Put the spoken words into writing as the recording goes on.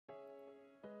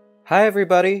Hi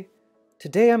everybody!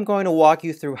 Today I'm going to walk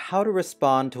you through how to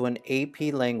respond to an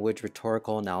AP Language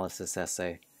rhetorical analysis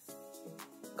essay.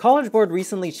 CollegeBoard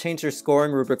recently changed their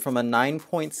scoring rubric from a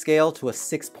 9-point scale to a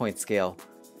 6-point scale.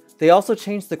 They also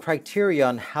changed the criteria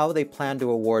on how they plan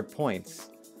to award points.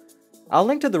 I'll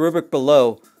link to the rubric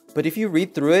below, but if you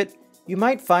read through it, you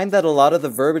might find that a lot of the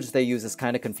verbiage they use is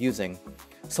kind of confusing.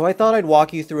 So I thought I'd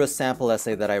walk you through a sample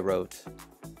essay that I wrote.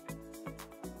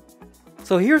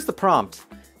 So here's the prompt.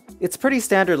 It's pretty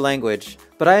standard language,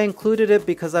 but I included it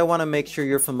because I want to make sure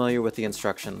you're familiar with the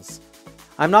instructions.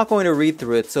 I'm not going to read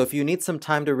through it, so if you need some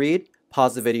time to read,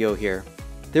 pause the video here.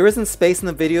 There isn't space in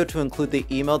the video to include the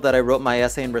email that I wrote my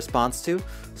essay in response to,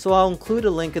 so I'll include a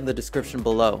link in the description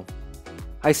below.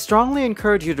 I strongly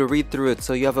encourage you to read through it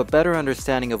so you have a better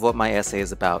understanding of what my essay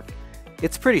is about.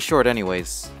 It's pretty short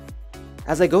anyways.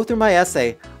 As I go through my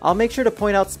essay, I'll make sure to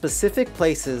point out specific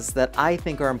places that I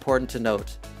think are important to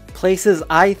note. Places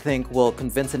I think will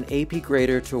convince an AP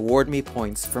grader to award me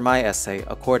points for my essay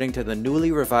according to the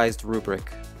newly revised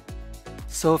rubric.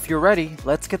 So if you're ready,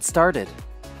 let's get started.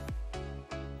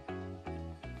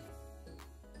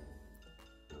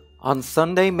 On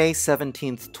Sunday, May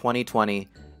 17th, 2020,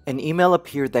 an email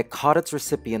appeared that caught its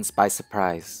recipients by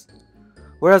surprise.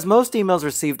 Whereas most emails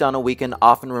received on a weekend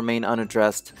often remain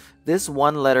unaddressed, this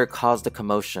one letter caused a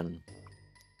commotion.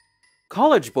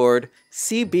 CollegeBoard,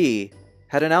 CB,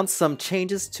 had announced some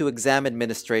changes to exam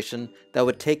administration that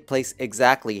would take place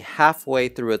exactly halfway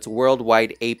through its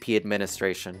worldwide AP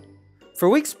administration. For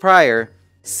weeks prior,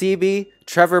 CB,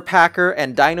 Trevor Packer,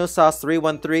 and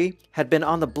Dinosauce313 had been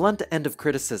on the blunt end of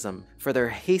criticism for their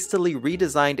hastily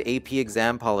redesigned AP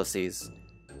exam policies.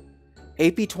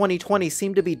 AP 2020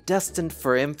 seemed to be destined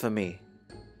for infamy.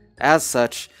 As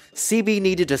such, CB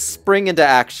needed to spring into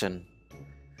action.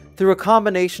 Through a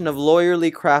combination of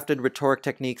lawyerly crafted rhetoric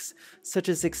techniques, such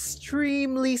as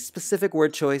extremely specific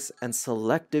word choice and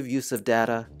selective use of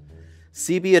data,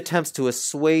 CB attempts to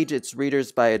assuage its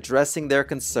readers by addressing their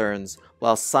concerns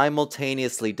while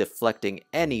simultaneously deflecting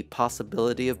any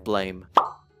possibility of blame.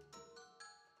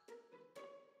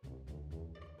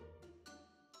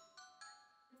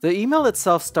 The email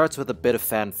itself starts with a bit of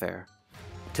fanfare.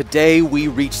 Today we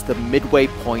reach the midway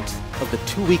point of the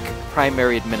 2-week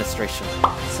primary administration.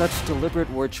 Such deliberate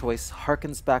word choice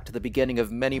harkens back to the beginning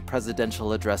of many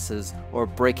presidential addresses or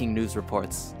breaking news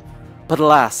reports. But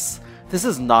alas, this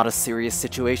is not a serious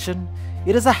situation.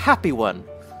 It is a happy one.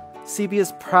 CB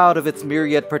is proud of its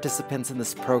myriad participants in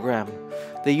this program.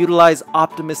 They utilize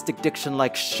optimistic diction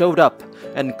like "showed up"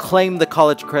 and claim the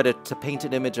college credit to paint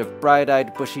an image of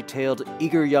bright-eyed, bushy-tailed,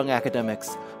 eager young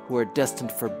academics who are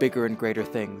destined for bigger and greater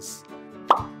things.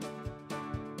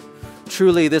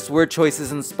 Truly, this word choice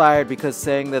is inspired because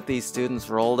saying that these students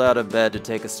rolled out of bed to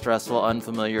take a stressful,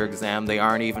 unfamiliar exam they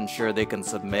aren't even sure they can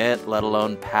submit, let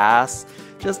alone pass,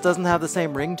 just doesn't have the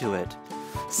same ring to it.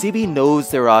 CB knows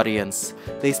their audience.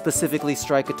 They specifically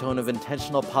strike a tone of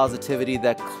intentional positivity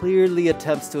that clearly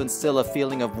attempts to instill a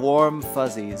feeling of warm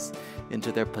fuzzies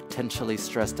into their potentially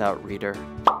stressed out reader.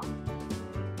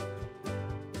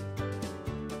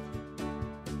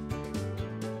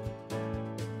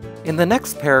 In the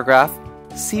next paragraph,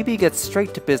 CB gets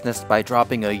straight to business by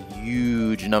dropping a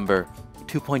huge number,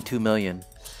 2.2 million.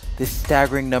 This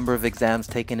staggering number of exams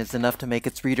taken is enough to make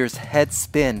its readers' heads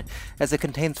spin, as it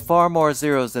contains far more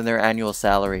zeros than their annual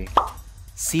salary.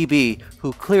 CB,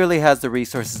 who clearly has the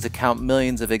resources to count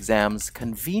millions of exams,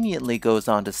 conveniently goes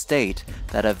on to state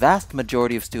that a vast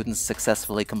majority of students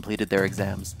successfully completed their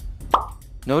exams.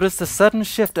 Notice the sudden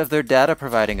shift of their data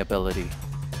providing ability.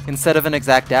 Instead of an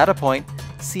exact data point,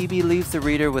 CB leaves the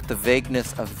reader with the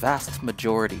vagueness of vast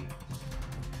majority.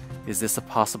 Is this a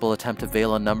possible attempt to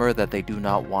veil a number that they do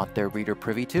not want their reader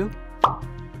privy to?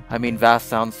 I mean, vast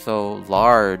sounds so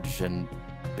large and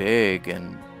big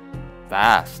and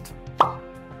vast.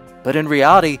 But in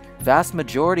reality, vast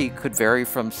majority could vary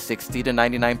from 60 to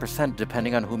 99%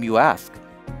 depending on whom you ask.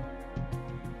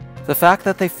 The fact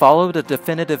that they followed a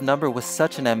definitive number with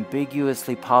such an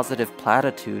ambiguously positive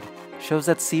platitude shows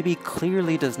that CB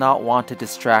clearly does not want to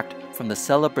distract from the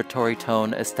celebratory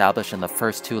tone established in the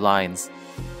first 2 lines.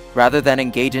 Rather than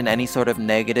engage in any sort of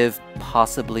negative,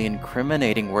 possibly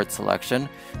incriminating word selection,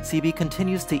 CB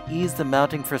continues to ease the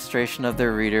mounting frustration of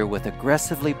their reader with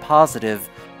aggressively positive,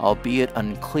 albeit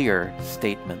unclear,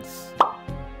 statements.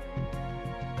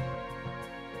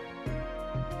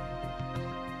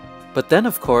 But then,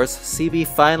 of course, CB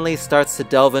finally starts to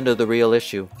delve into the real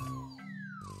issue.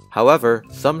 However,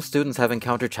 some students have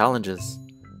encountered challenges.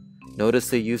 Notice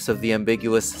the use of the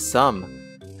ambiguous "some,"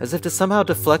 as if to somehow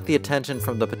deflect the attention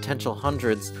from the potential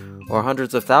hundreds or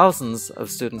hundreds of thousands of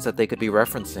students that they could be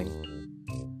referencing.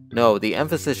 No, the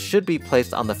emphasis should be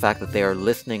placed on the fact that they are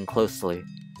listening closely.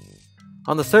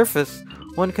 On the surface,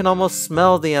 one can almost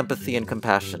smell the empathy and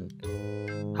compassion.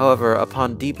 However,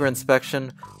 upon deeper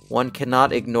inspection, one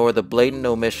cannot ignore the blatant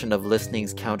omission of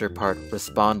listening's counterpart,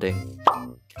 responding.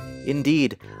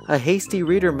 Indeed, a hasty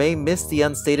reader may miss the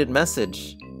unstated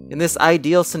message. In this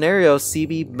ideal scenario,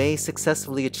 CB may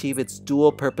successfully achieve its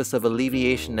dual purpose of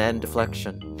alleviation and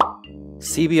deflection.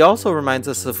 CB also reminds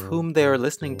us of whom they are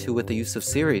listening to with the use of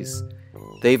series.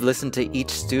 They've listened to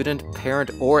each student, parent,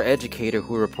 or educator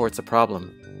who reports a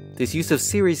problem. This use of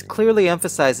series clearly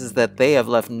emphasizes that they have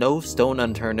left no stone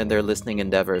unturned in their listening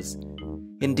endeavors.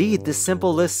 Indeed, this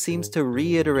simple list seems to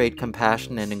reiterate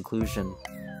compassion and inclusion,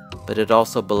 but it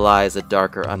also belies a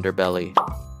darker underbelly.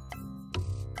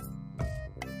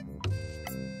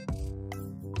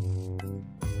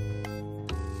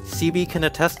 CB can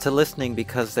attest to listening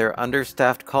because their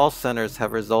understaffed call centers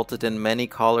have resulted in many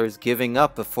callers giving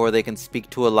up before they can speak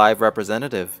to a live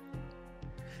representative.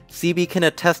 CB can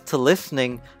attest to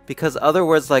listening because other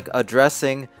words like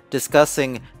addressing,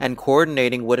 discussing, and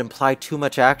coordinating would imply too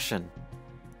much action.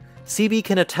 CB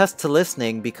can attest to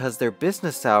listening because their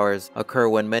business hours occur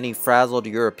when many frazzled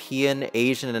European,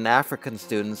 Asian, and African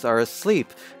students are asleep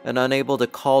and unable to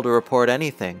call to report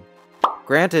anything.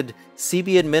 Granted,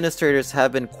 CB administrators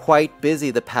have been quite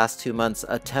busy the past 2 months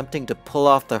attempting to pull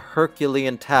off the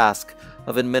Herculean task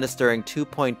of administering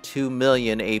 2.2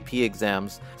 million AP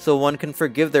exams, so one can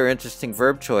forgive their interesting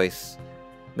verb choice.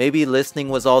 Maybe listening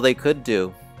was all they could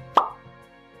do.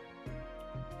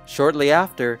 Shortly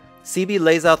after, CB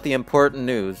lays out the important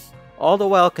news, all the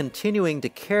while continuing to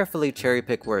carefully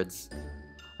cherry-pick words.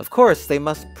 Of course, they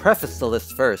must preface the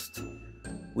list first.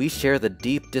 We share the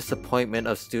deep disappointment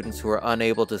of students who are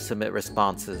unable to submit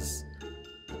responses.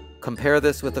 Compare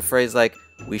this with a phrase like,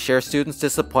 we share students'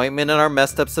 disappointment in our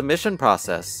messed up submission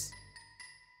process.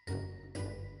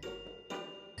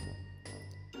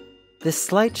 This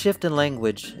slight shift in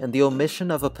language and the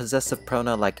omission of a possessive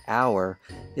pronoun like our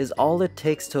is all it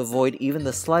takes to avoid even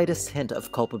the slightest hint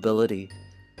of culpability.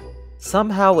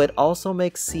 Somehow it also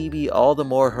makes CB all the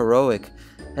more heroic,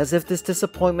 as if this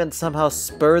disappointment somehow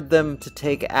spurred them to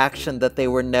take action that they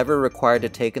were never required to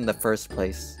take in the first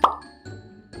place.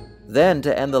 Then,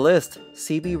 to end the list,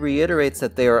 CB reiterates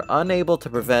that they are unable to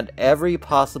prevent every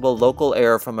possible local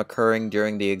error from occurring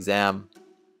during the exam.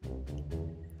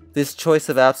 This choice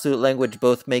of absolute language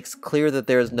both makes clear that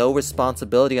there is no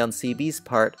responsibility on CB's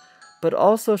part, but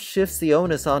also shifts the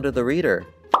onus onto the reader.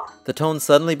 The tone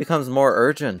suddenly becomes more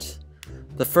urgent.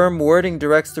 The firm wording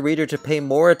directs the reader to pay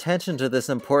more attention to this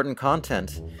important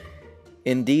content.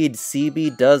 Indeed,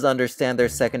 CB does understand their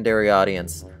secondary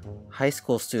audience, high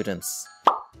school students.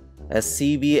 As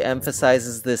CB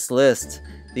emphasizes this list,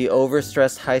 the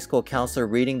overstressed high school counselor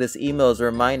reading this email is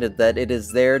reminded that it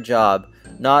is their job,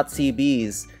 not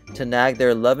CB's, to nag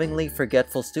their lovingly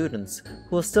forgetful students,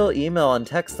 who will still email and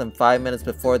text them 5 minutes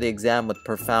before the exam with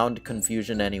profound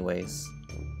confusion anyways.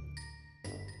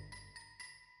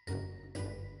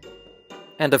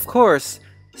 And of course,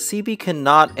 CB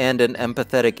cannot end an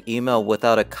empathetic email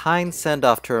without a kind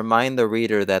send-off to remind the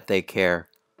reader that they care.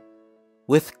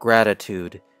 With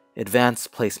gratitude,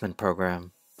 Advanced Placement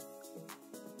Program.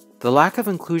 The lack of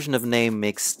inclusion of name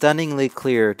makes stunningly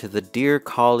clear to the dear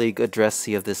colleague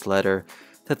addressee of this letter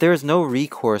that there is no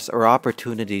recourse or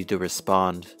opportunity to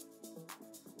respond.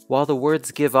 While the words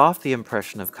give off the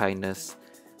impression of kindness,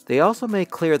 they also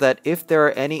make clear that if there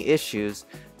are any issues,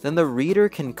 then the reader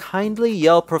can kindly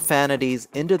yell profanities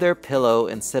into their pillow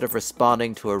instead of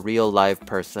responding to a real live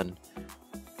person.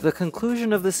 The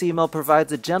conclusion of this email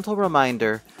provides a gentle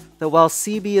reminder that while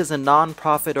CB is a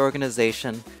non-profit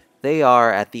organization, they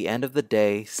are, at the end of the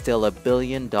day, still $1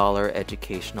 billion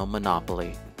educational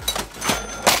monopoly.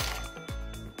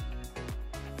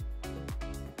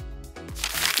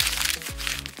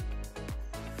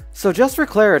 So just for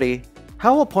clarity,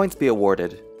 how will points be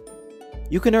awarded?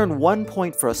 You can earn 1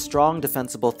 point for a strong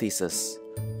defensible thesis.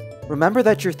 Remember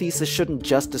that your thesis shouldn't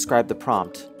just describe the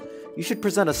prompt. You should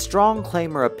present a strong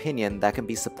claim or opinion that can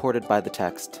be supported by the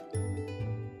text.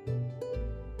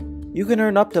 You can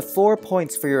earn up to 4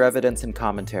 points for your evidence and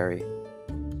commentary.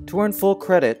 To earn full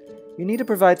credit, you need to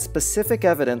provide specific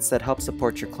evidence that helps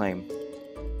support your claim.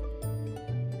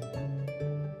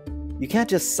 You can't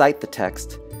just cite the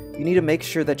text. You need to make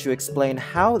sure that you explain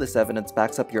how this evidence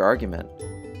backs up your argument.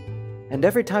 And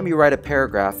every time you write a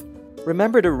paragraph,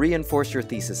 remember to reinforce your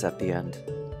thesis at the end.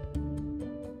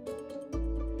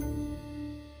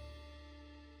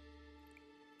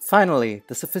 Finally,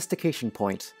 the sophistication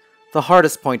point, the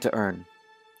hardest point to earn.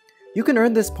 You can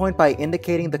earn this point by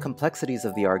indicating the complexities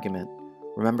of the argument.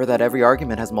 Remember that every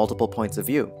argument has multiple points of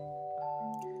view.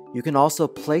 You can also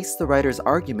place the writer's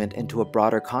argument into a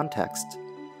broader context.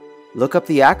 Look up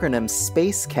the acronym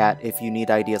SPACECAT if you need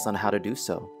ideas on how to do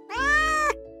so.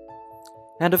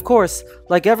 And of course,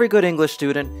 like every good English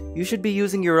student, you should be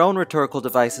using your own rhetorical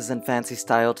devices and fancy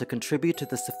style to contribute to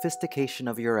the sophistication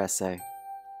of your essay.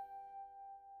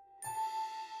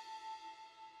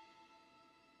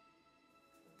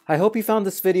 I hope you found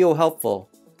this video helpful.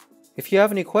 If you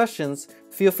have any questions,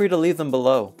 feel free to leave them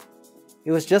below.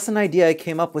 It was just an idea I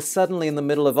came up with suddenly in the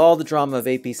middle of all the drama of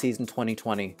AP season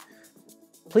 2020.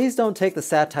 Please don't take the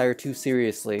satire too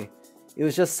seriously. It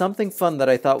was just something fun that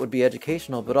I thought would be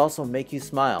educational but also make you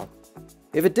smile.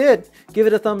 If it did, give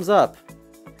it a thumbs up.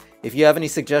 If you have any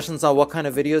suggestions on what kind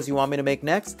of videos you want me to make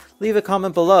next, leave a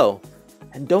comment below.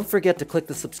 And don't forget to click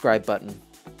the subscribe button.